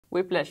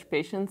Whiplash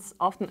patients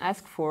often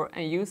ask for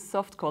and use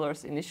soft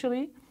collars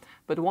initially,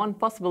 but one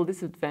possible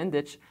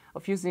disadvantage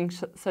of using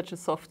such a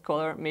soft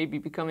collar may be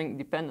becoming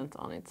dependent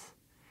on it.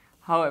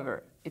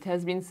 However, it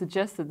has been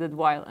suggested that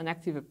while an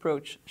active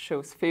approach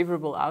shows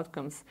favorable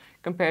outcomes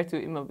compared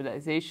to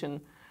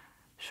immobilization,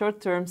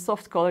 short-term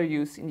soft collar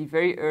use in the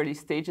very early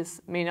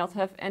stages may not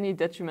have any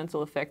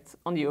detrimental effect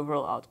on the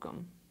overall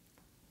outcome.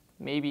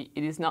 Maybe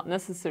it is not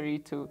necessary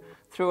to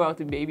throw out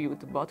the baby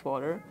with the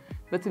bathwater,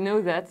 but to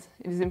know that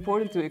it is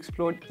important to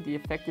explore the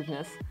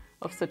effectiveness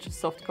of such a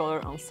soft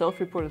collar on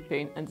self-reported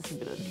pain and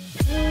disability.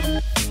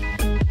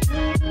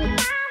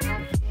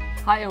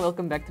 Hi and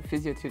welcome back to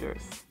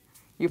Physiotutors.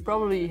 You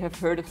probably have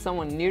heard of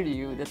someone near to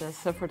you that has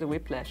suffered a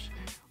whiplash,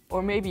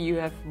 or maybe you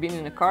have been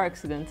in a car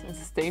accident and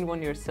sustained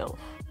one yourself.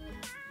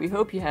 We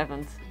hope you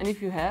haven't, and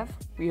if you have,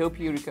 we hope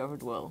you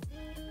recovered well.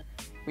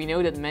 We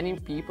know that many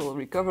people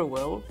recover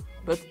well,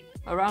 but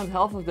around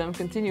half of them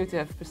continue to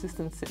have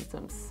persistent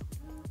symptoms.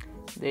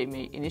 They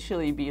may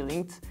initially be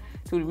linked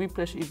to the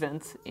whiplash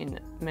event in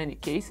many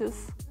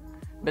cases,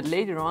 but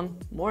later on,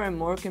 more and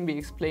more can be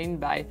explained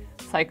by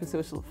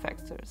psychosocial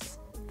factors.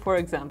 For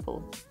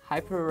example,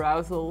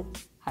 hyperarousal,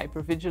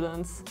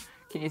 hypervigilance,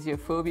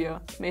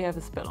 kinesiophobia may have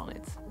a spell on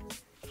it.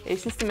 A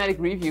systematic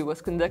review was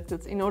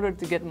conducted in order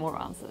to get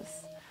more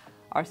answers.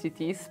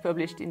 RCTs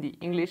published in the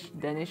English,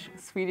 Danish,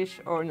 Swedish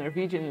or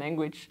Norwegian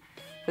language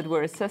that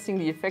were assessing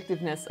the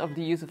effectiveness of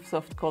the use of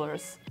soft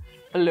collars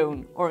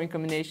alone or in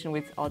combination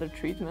with other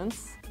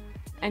treatments,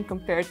 and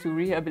compared to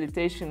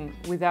rehabilitation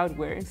without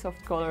wearing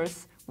soft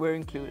collars, were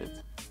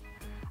included.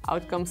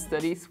 Outcome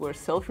studies were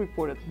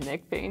self-reported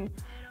neck pain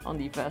on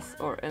the VAS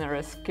or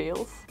NRS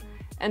scales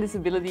and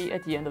disability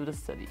at the end of the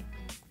study.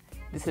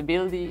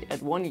 Disability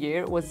at 1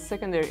 year was a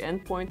secondary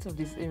endpoint of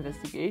this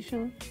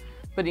investigation,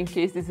 but in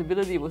case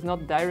disability was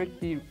not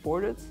directly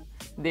reported,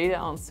 data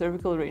on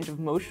cervical range of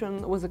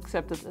motion was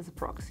accepted as a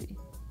proxy.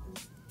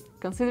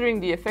 Considering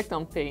the effect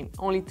on pain,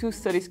 only 2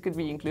 studies could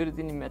be included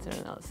in the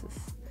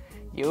meta-analysis.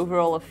 The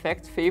overall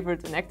effect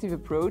favored an active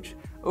approach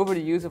over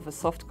the use of a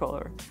soft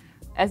collar,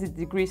 as it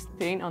decreased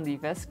pain on the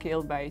VAS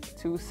scale by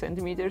 2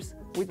 centimeters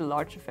with a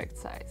large effect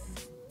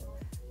size.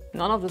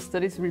 None of the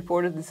studies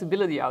reported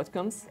disability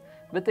outcomes,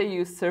 but they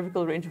used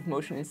cervical range of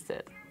motion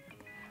instead.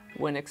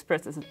 When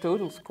expressed as a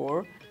total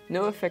score,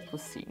 no effect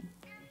was seen.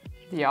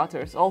 The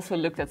authors also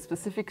looked at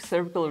specific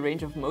cervical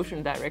range of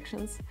motion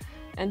directions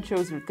and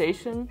chose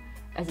rotation,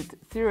 as it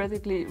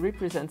theoretically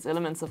represents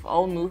elements of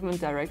all movement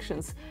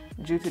directions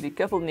due to the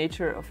coupled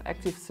nature of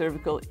active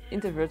cervical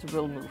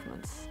intervertebral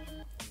movements.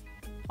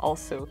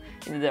 Also,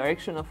 in the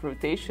direction of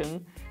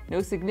rotation, no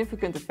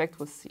significant effect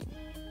was seen.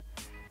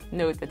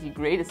 Note that the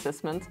grade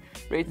assessment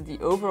rated the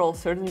overall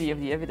certainty of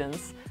the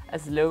evidence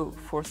as low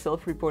for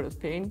self-reported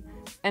pain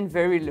and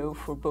very low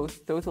for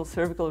both total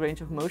cervical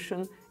range of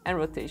motion and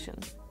rotation.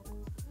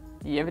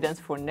 The evidence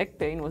for neck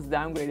pain was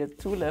downgraded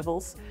 2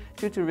 levels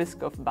due to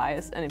risk of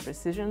bias and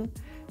imprecision,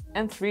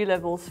 and 3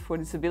 levels for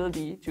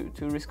disability due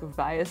to risk of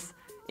bias,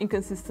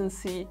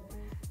 inconsistency,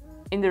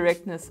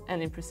 indirectness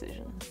and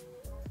imprecision.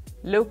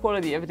 Low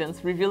quality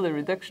evidence revealed a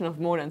reduction of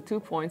more than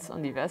 2 points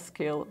on the VAS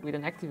scale with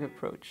an active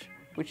approach,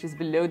 which is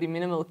below the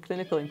minimal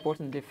clinical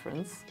important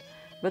difference,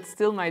 but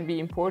still might be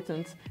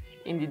important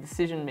in the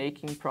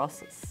decision-making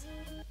process.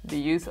 The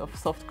use of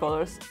soft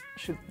collars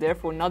should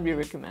therefore not be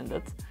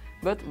recommended,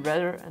 but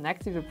rather an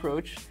active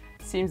approach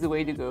seems the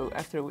way to go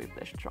after a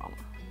whiplash trauma.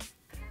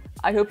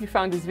 I hope you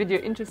found this video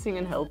interesting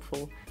and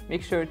helpful.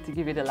 Make sure to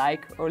give it a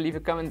like or leave a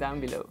comment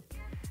down below.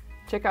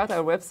 Check out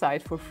our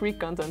website for free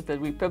content that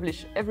we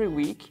publish every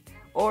week,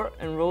 or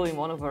enroll in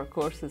one of our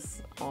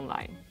courses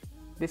online.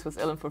 This was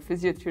Ellen for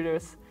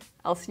Physiotutors.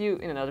 I'll see you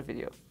in another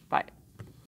video.